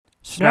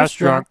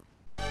SNESdrunk.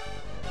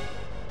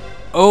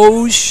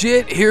 Oh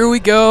shit, here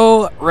we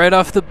go. Right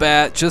off the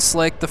bat, just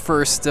like the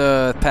first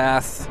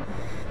path.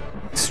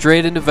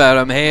 Straight into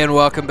Venom. Hey, and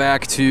welcome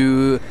back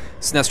to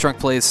SNESdrunk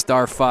Plays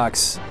Star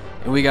Fox.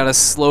 And we gotta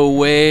slow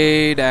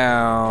way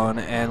down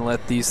and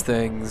let these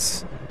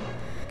things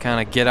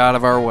kind of get out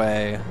of our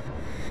way.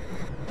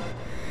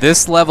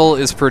 This level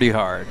is pretty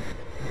hard.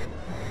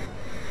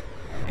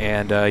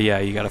 And yeah,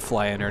 you gotta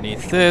fly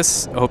underneath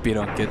this. Hope you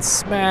don't get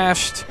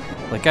smashed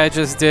like I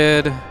just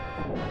did.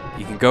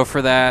 You can go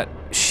for that.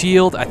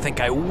 Shield, I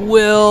think I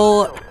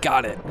will.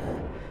 Got it.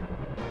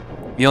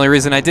 The only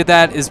reason I did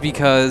that is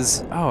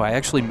because, oh, I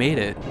actually made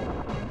it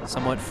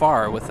somewhat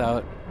far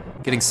without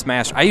getting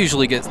smashed. I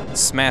usually get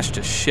smashed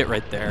to shit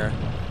right there.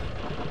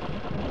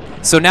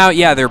 So now,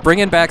 yeah, they're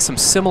bringing back some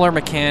similar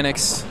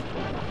mechanics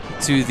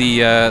to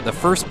the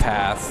first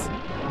path,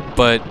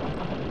 but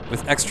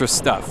with extra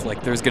stuff.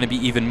 Like, there's going to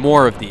be even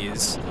more of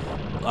these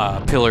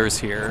pillars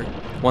here,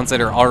 ones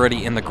that are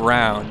already in the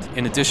ground,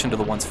 in addition to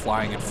the ones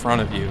flying in front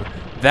of you.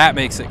 That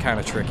makes it kind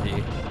of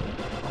tricky.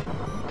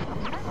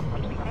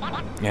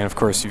 And of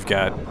course, you've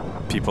got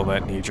people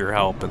that need your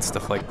help and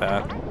stuff like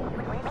that.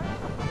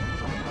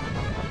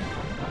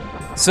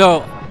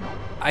 So,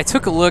 I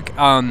took a look,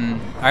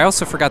 I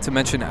also forgot to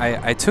mention,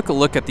 I took a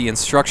look at the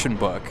instruction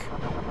book.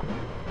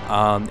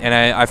 And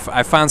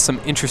I found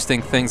some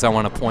interesting things I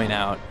want to point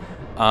out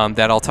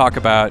that I'll talk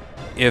about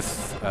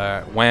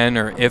when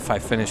or if I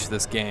finish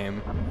this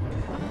game.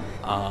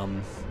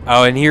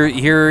 Oh, and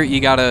here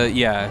you gotta,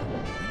 yeah,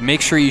 make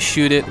sure you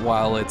shoot it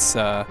while it's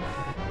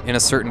in a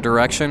certain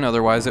direction,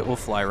 otherwise it will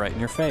fly right in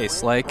your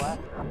face, like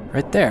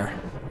right there.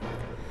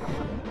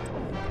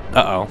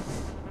 Uh-oh.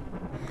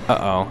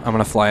 Uh-oh, I'm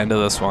gonna fly into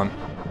this one.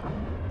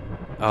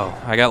 Oh,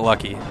 I got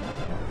lucky.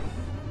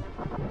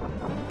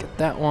 Get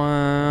that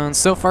one.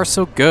 So far,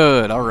 so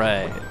good. All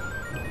right.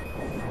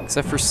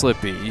 Except for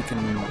Slippy, you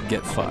can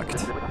get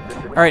fucked.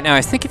 All right, now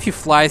I think if you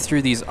fly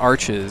through these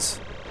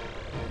arches,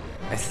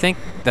 I think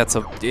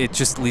it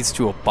just leads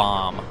to a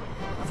bomb,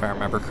 if I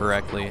remember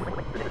correctly.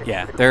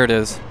 Yeah, there it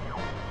is.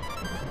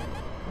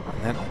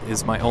 And that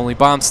is my only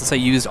bomb, since I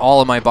used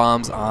all of my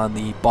bombs on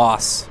the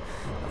boss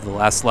of the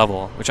last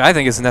level, which I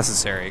think is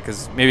necessary,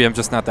 because maybe I'm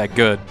just not that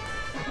good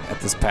at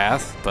this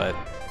path, but...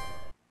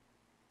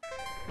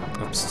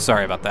 Oops,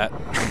 sorry about that.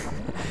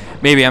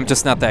 Maybe I'm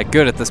just not that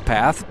good at this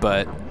path,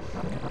 but...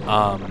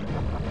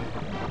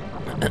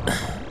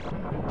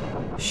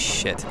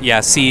 Shit. Yeah,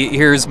 see,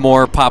 here's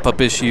more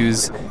pop-up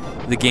issues.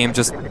 The game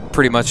just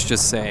pretty much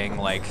just saying,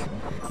 like,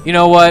 you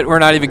know what, we're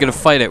not even gonna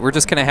fight it. We're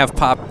just gonna have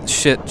pop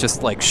shit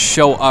just, like,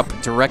 show up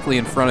directly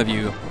in front of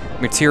you,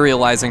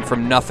 materializing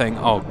from nothing.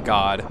 Oh,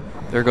 God.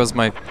 There goes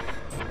my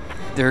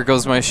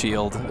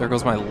shield. There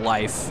goes my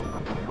life.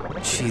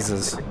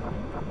 Jesus.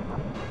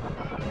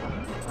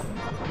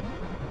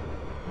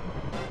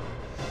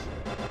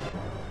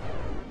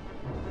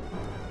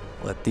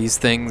 Let these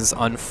things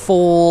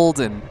unfold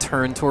and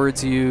turn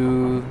towards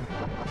you.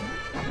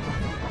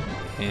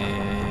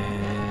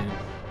 And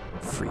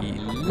free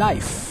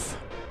life.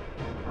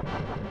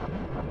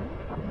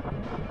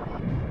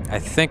 I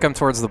think I'm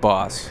towards the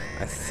boss.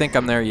 I think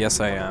I'm there. Yes,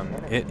 I am.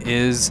 It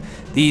is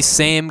the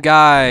same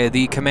guy,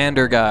 the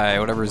commander guy,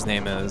 whatever his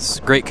name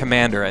is. Great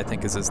Commander, I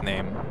think is his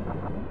name.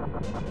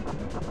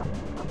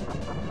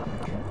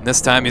 And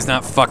this time he's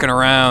not fucking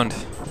around.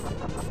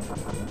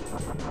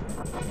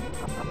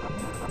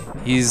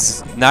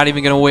 He's not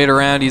even going to wait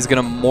around. He's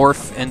going to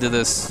morph into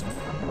this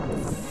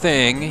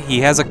thing.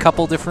 He has a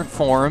couple different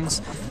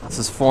forms. This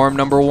is form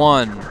number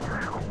 1.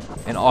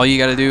 And all you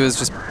got to do is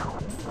just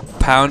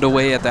pound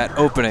away at that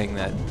opening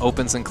that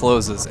opens and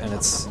closes. And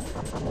it's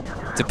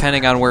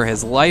depending on where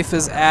his life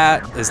is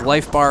at, his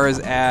life bar is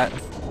at,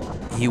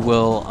 he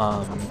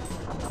will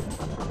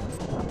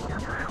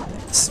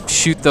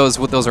shoot those.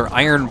 Those are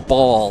iron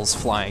balls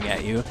flying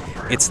at you.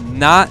 It's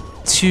not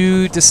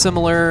too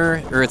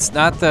dissimilar, or it's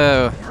not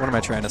the, what am I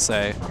trying to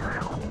say?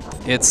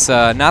 It's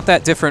not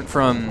that different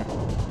from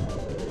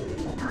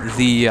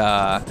the,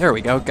 there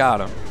we go,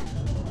 got him.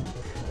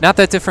 Not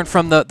that different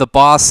from the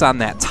boss on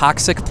that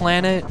toxic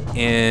planet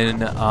in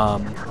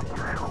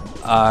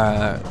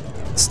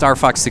Star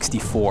Fox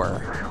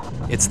 64.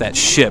 It's that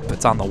ship,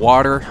 it's on the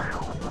water.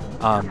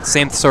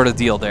 Same sort of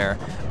deal there.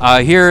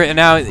 Here and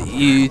now,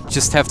 you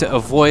just have to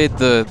avoid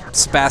the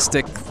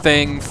spastic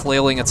thing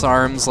flailing its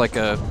arms like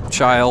a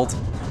child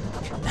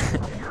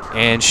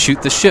and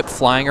shoot the ship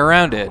flying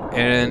around it.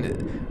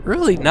 And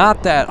really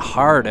not that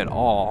hard at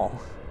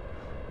all.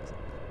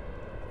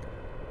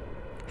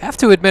 Have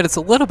to admit, it's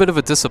a little bit of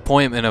a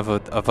disappointment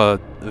of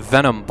a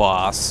Venom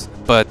boss,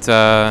 but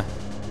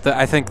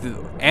I think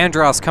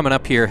Andros coming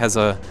up here has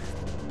a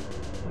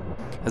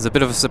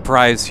bit of a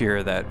surprise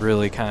here that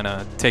really kind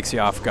of takes you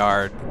off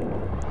guard.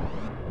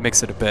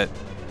 Makes it a bit,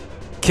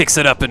 kicks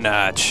it up a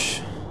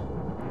notch.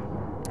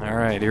 All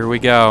right, here we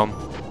go.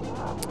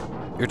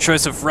 Your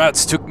choice of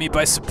routes took me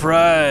by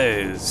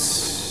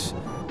surprise.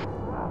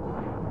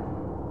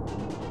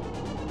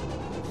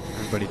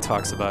 Everybody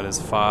talks about his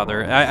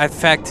father. In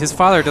fact, his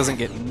father doesn't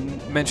get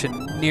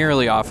mentioned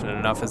nearly often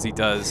enough as he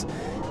does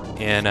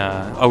in,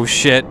 oh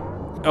shit.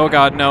 Oh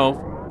god,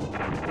 no.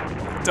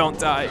 Don't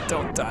die,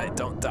 don't die,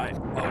 don't die.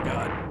 Oh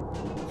god.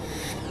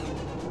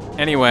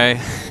 Anyway,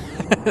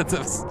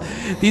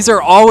 these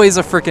are always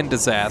a freaking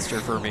disaster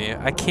for me.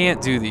 I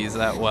can't do these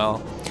that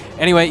well.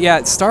 Anyway,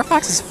 yeah, Star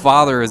Fox's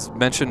father is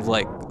mentioned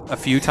like a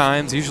few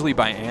times, usually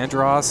by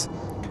Andros.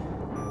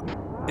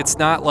 It's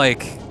not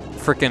like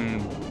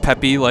freaking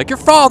peppy, like, your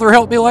father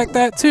helped me like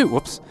that too.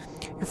 Whoops.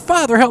 Your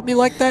father helped me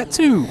like that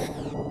too.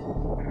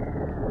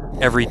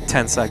 Every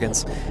 10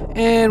 seconds.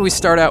 And we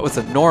start out with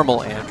a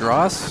normal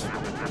Andros.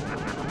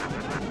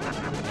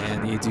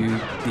 And you do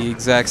the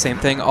exact same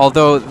thing,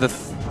 although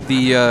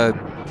I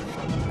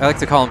like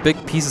to call them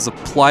big pieces of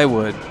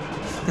plywood.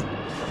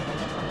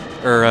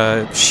 Or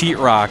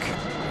sheetrock,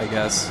 I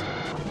guess.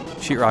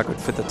 Sheetrock would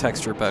fit the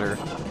texture better.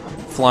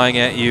 Flying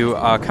at you,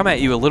 come at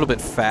you a little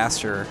bit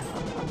faster.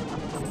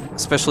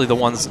 Especially the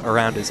ones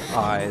around his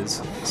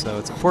eyes. So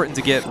it's important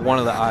to get one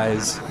of the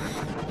eyes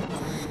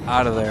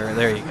out of there.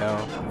 There you go.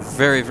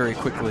 Very, very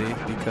quickly,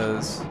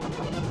 because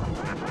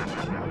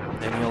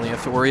then you only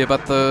have to worry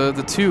about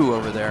the two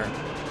over there.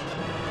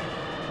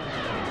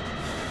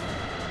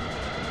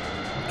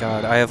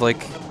 God, I have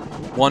like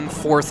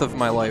 1/4 of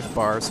my life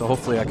bar, so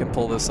hopefully I can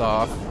pull this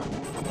off.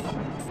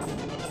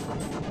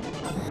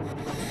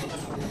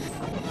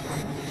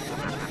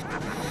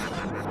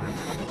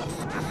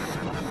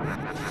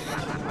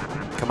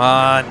 Come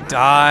on,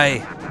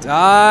 die!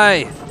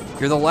 Die!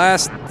 You're the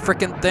last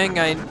frickin' thing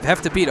I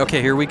have to beat.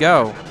 Okay, here we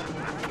go.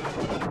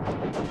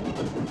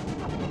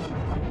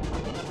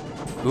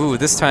 Ooh,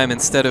 this time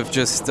instead of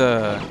just,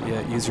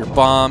 yeah, use your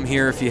bomb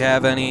here if you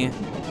have any.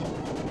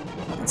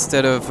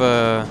 Instead of,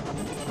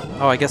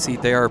 oh, I guess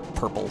they are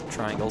purple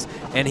triangles.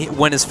 And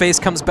when his face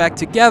comes back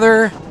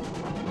together,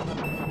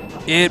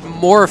 it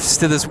morphs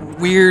to this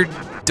weird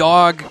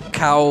dog,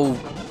 cow,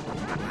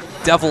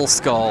 devil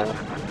skull,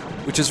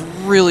 which is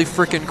really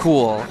freaking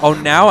cool. Oh,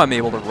 now I'm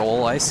able to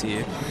roll. I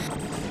see.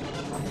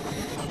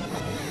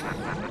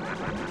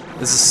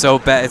 This is so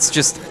bad. It's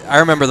just, I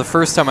remember the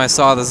first time I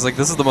saw this, like,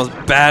 this is the most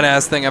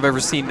badass thing I've ever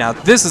seen. Now,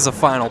 this is a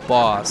final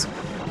boss.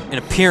 In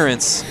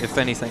appearance, if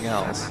anything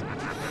else.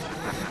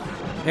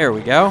 There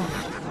we go.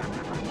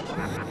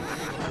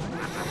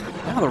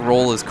 Now the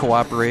roll is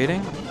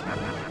cooperating.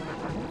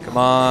 Come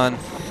on.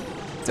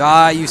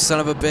 Die, you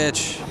son of a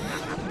bitch.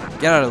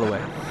 Get out of the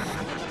way.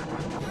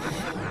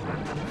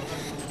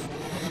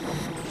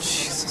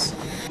 Jesus.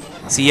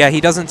 See, yeah,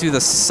 he doesn't do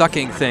the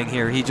sucking thing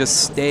here. He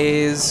just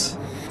stays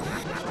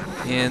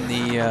in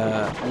the,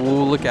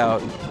 ooh, look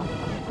out.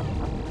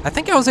 I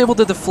think I was able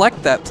to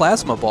deflect that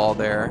plasma ball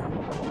there.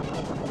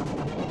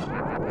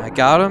 I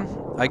got him.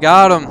 I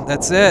got him.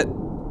 That's it.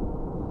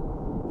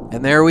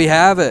 And there we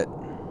have it.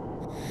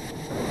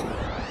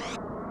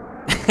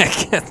 I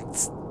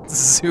can't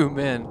zoom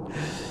in.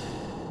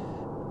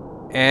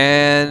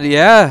 And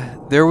yeah,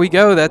 there we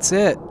go. That's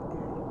it.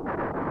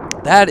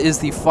 That is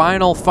the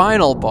final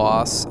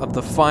boss of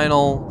the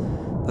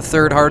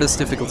third hardest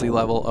difficulty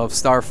level of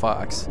Star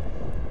Fox.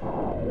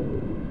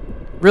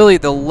 Really,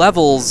 the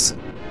levels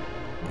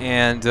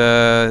and,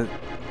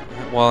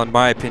 well, in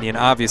my opinion,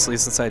 obviously,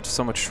 since I had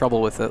so much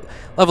trouble with it,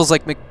 levels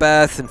like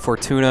Macbeth and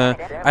Fortuna,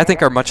 I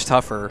think are much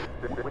tougher.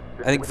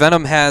 I think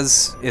Venom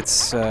has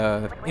its, you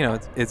know,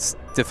 its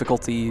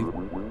difficulty,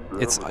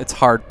 its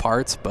hard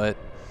parts, but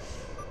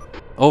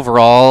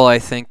overall, I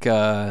think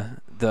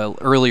the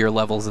earlier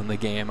levels in the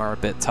game are a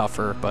bit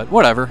tougher, but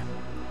whatever.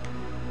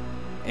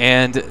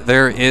 And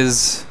there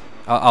is,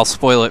 I'll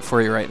spoil it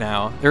for you right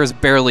now, there is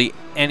barely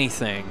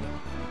anything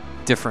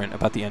different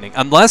about the ending,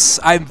 unless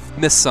I've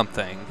missed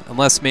something.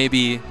 Unless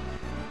maybe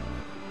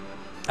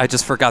I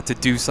just forgot to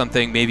do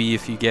something. Maybe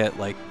if you get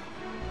like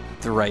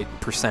the right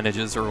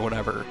percentages or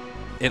whatever,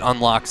 it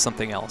unlocks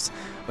something else.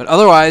 But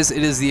otherwise,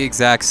 it is the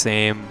exact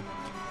same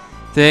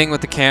thing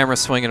with the camera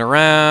swinging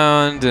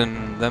around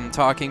and them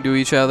talking to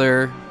each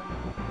other.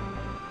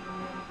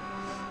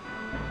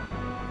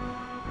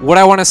 What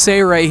I want to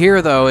say right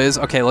here, though, is,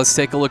 okay, let's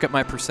take a look at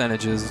my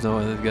percentages. No,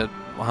 we've got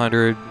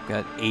 100, we've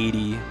got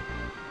 80,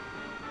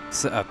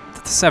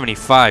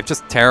 75,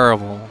 just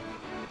terrible.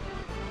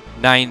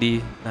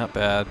 90, not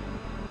bad.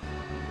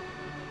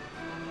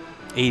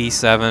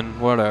 87,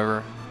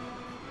 whatever.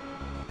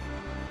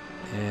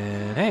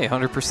 And hey,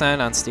 100%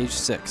 on stage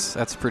 6.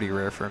 That's pretty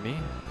rare for me.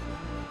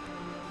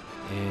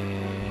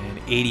 And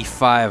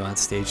 85 on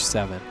stage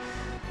 7.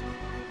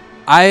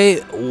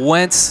 I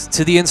went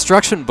to the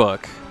instruction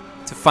book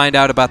to find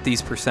out about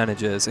these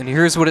percentages, and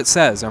here's what it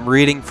says. I'm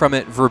reading from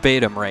it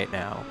verbatim right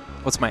now.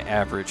 What's my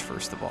average,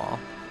 first of all?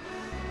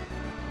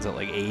 Is it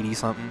like 80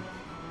 something?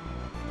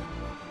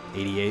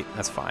 88,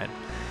 that's fine.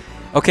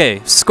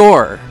 Okay,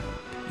 score.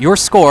 Your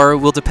score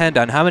will depend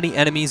on how many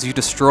enemies you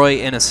destroy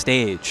in a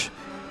stage.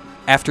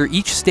 After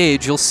each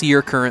stage, you'll see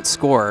your current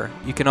score.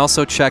 You can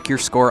also check your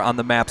score on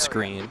the map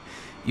screen.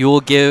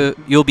 You'll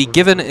be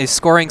given a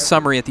scoring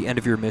summary at the end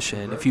of your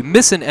mission. If you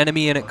miss an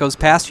enemy and it goes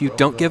past you,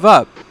 don't give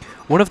up.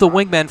 One of the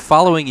wingmen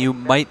following you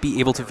might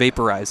be able to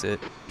vaporize it.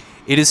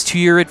 It is to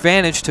your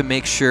advantage to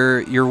make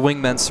sure your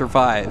wingmen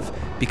survive,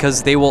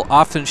 because they will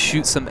often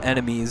shoot some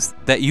enemies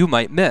that you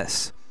might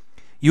miss.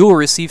 You will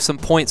receive some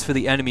points for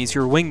the enemies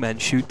your wingmen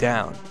shoot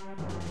down.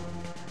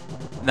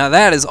 Now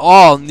that is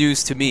all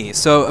news to me.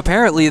 So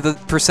apparently the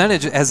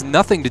percentage has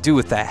nothing to do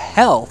with the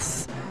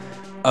health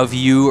of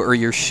you or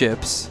your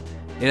ships.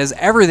 It has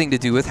everything to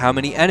do with how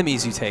many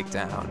enemies you take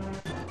down.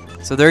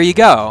 So there you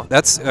go.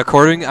 That's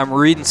I'm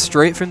reading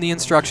straight from the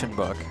instruction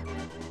book.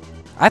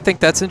 I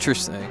think that's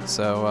interesting.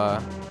 So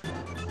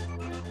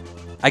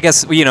I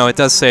guess, you know, it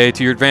does say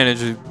to your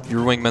advantage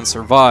your wingmen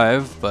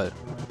survive, but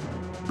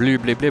blah,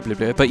 blah, blah, blah,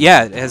 blah. But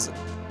yeah, it has.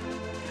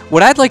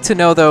 What I'd like to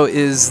know though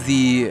is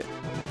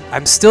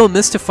I'm still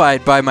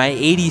mystified by my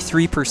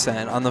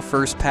 83% on the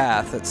first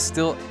path. It's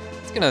gonna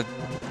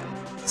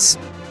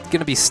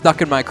be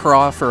stuck in my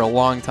craw for a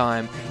long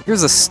time.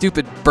 Here's a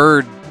stupid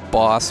bird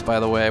boss,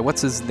 by the way.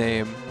 What's his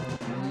name?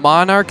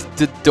 Monarch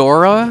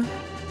Dodora?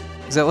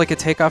 Is that like a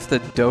takeoff the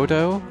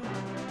dodo?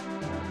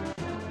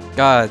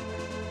 God.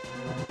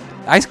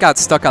 I got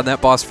stuck on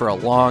that boss for a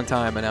long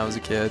time when I was a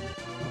kid.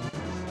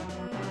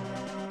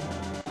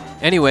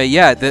 Anyway,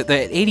 yeah,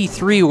 the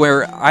 83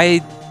 where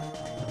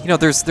you know,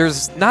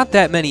 there's not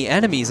that many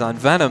enemies on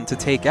Venom to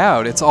take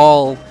out. It's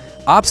all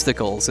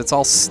obstacles. It's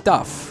all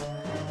stuff.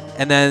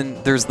 And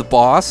then there's the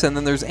boss, and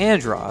then there's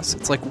Andross.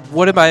 It's like,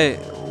 what did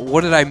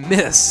I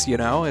miss, you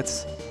know?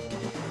 It's...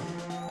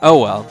 Oh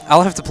well,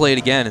 I'll have to play it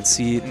again and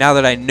see. Now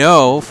that I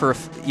know,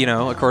 you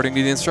know, according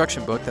to the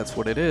instruction book, that's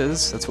what it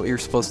is. That's what you're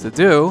supposed to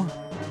do.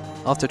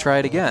 I'll have to try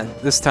it again.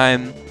 This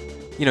time,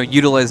 you know,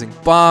 utilizing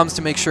bombs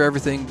to make sure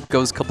everything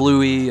goes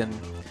kablooey and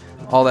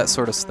all that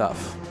sort of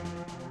stuff.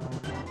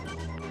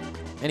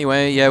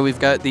 Anyway, yeah, we've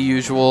got the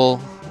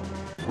usual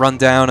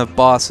rundown of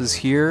bosses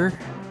here.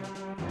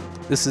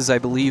 This is, I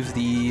believe,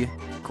 the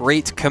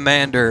Great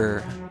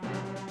Commander.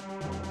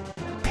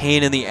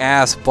 Pain in the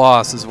ass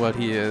boss is what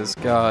he is.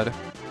 God.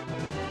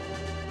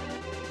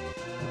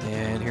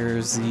 And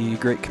here's the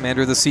Great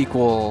Commander, the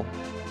sequel.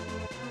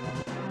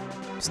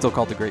 Still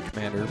called the Great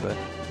Commander, but...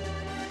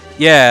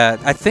 Yeah,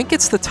 I think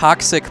it's the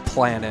Toxic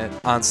Planet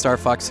on Star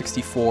Fox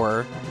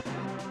 64.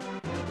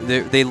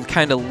 They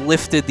kind of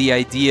lifted the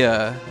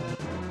idea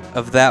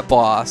of that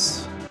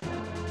boss.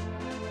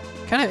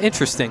 Kind of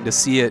interesting to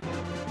see it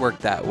work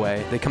that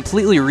way. They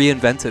completely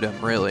reinvented him,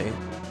 really.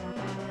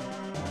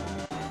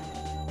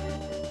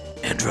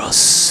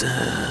 Andross.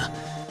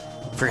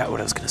 Forgot what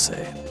I was gonna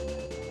say.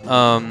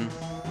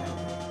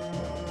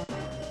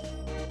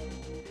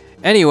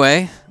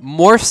 Anyway,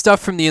 more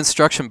stuff from the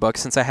instruction book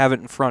since I have it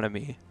in front of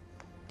me.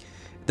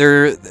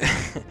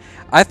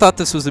 I thought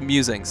this was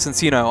amusing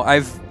since, you know,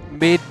 I've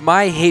made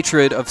my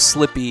hatred of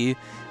Slippy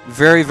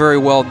very, very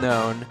well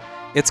known.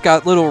 It's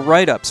got little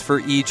write-ups for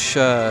each...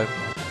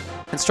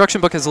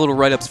 instruction book has little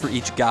write-ups for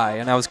each guy,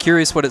 and I was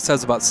curious what it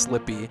says about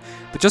Slippy.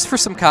 But just for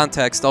some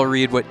context, I'll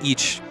read what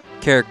each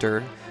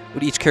character's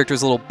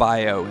little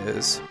bio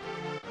is.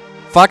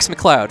 Fox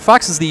McCloud.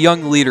 Fox is the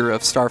young leader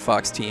of Star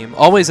Fox Team,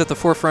 always at the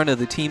forefront of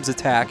the team's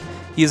attack.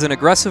 He is an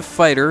aggressive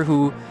fighter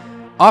who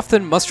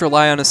often must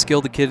rely on a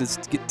skill to get his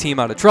team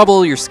out of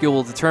trouble. Your skill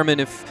will determine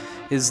if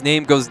his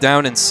name goes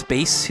down in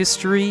space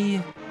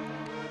history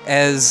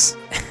as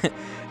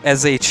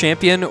as a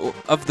champion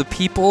of the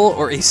people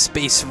or a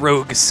space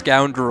rogue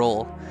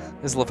scoundrel.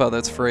 I just love how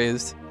that's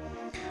phrased.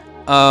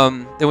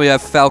 Then we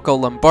have Falco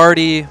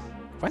Lombardi.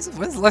 Why is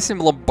the last name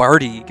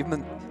Lombardi?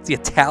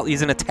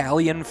 He's an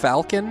Italian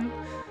Falcon?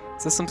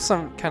 Is this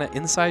some kind of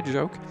inside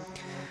joke?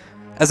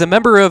 As a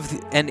member of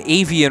an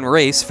avian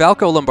race,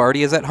 Falco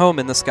Lombardi is at home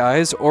in the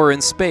skies or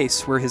in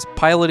space, where his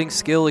piloting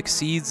skill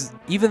exceeds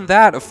even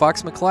that of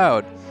Fox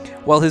McCloud.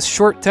 While his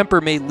short temper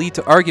may lead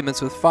to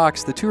arguments with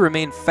Fox, the two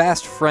remain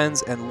fast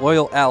friends and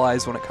loyal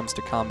allies when it comes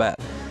to combat.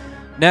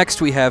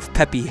 Next, we have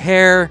Peppy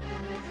Hare.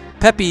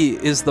 Peppy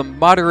is the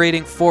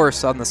moderating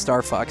force on the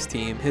Star Fox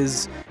team.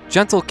 His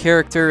gentle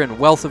character and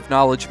wealth of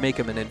knowledge make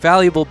him an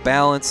invaluable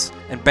balance,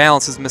 and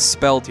balance is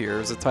misspelled here.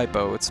 There's a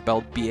typo. It's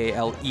spelled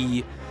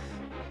B-A-L-E-N-C-E.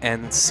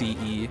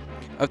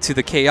 Up to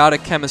the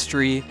chaotic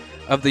chemistry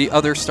of the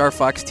other Star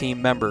Fox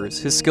team members.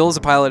 His skill as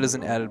a pilot is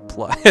an added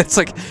plus. It's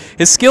like,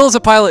 his skill as a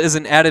pilot is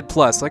an added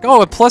plus. Like,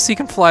 oh, and plus he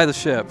can fly the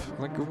ship.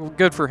 Like,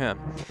 good for him.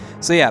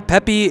 So yeah,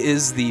 Peppy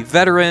is the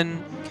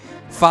veteran.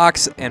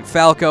 Fox and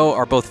Falco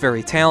are both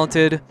very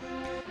talented.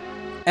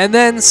 And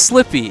then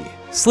Slippy.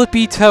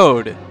 Slippy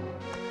Toad.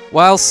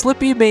 While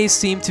Slippy may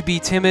seem to be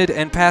timid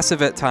and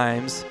passive at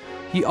times,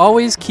 he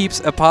always keeps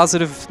a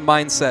positive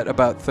mindset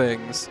about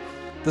things.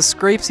 The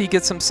scrapes he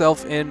gets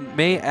himself in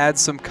may add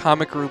some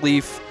comic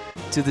relief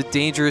to the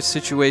dangerous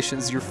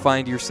situations you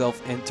find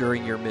yourself in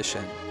during your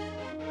mission.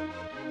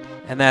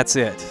 And that's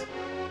it.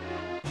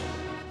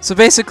 So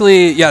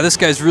basically, yeah, this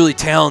guy's really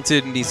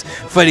talented and he's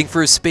fighting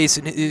for his space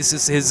and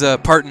his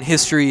part in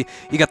history.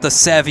 You got the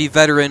savvy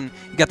veteran,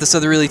 you got this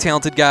other really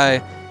talented guy,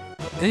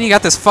 and then you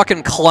got this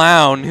fucking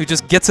clown who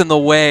just gets in the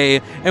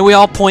way and we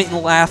all point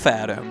and laugh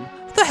at him.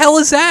 What the hell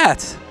is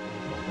that?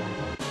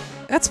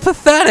 That's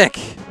pathetic.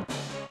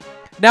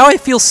 Now I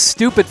feel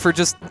stupid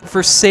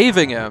for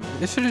saving him.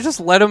 They should have just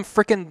let him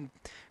frickin'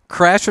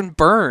 crash and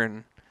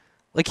burn.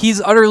 Like,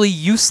 he's utterly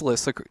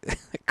useless,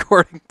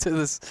 according to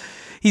this.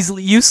 He's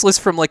useless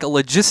from, like, a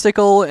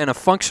logistical and a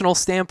functional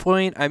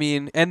standpoint. I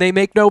mean, and they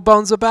make no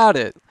bones about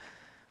it.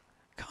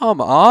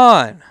 Come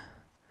on.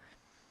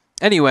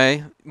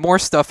 Anyway, more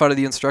stuff out of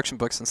the instruction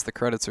book since the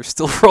credits are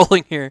still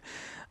rolling here.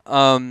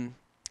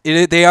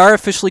 They are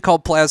officially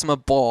called plasma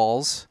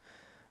balls.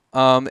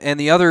 And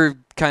the other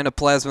kind of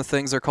plasma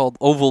things are called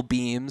oval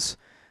beams.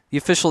 The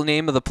official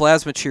name of the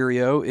plasma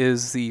Cheerio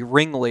is the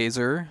ring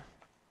laser.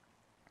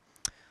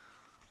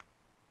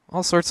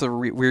 All sorts of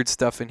weird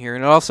stuff in here.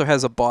 And it also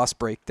has a boss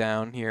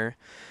breakdown here.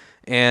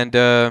 And,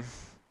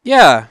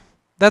 yeah,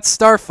 that's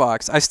Star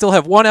Fox. I still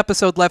have one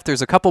episode left.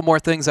 There's a couple more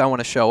things I want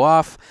to show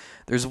off.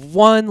 There's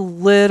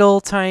one little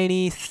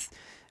tiny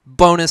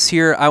bonus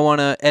here I want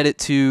to edit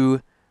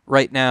to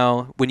right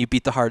now when you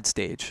beat the hard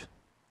stage.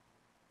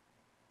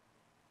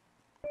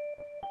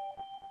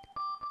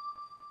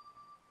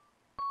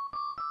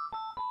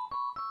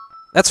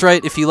 That's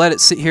right, if you let it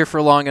sit here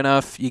for long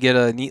enough, you get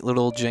a neat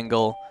little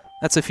jingle.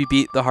 That's if you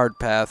beat the hard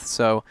path.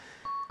 So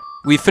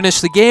we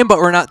finished the game, but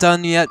we're not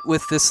done yet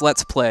with this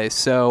Let's Play.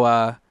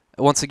 So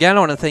once again, I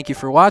want to thank you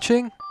for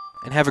watching,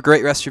 and have a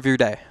great rest of your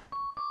day.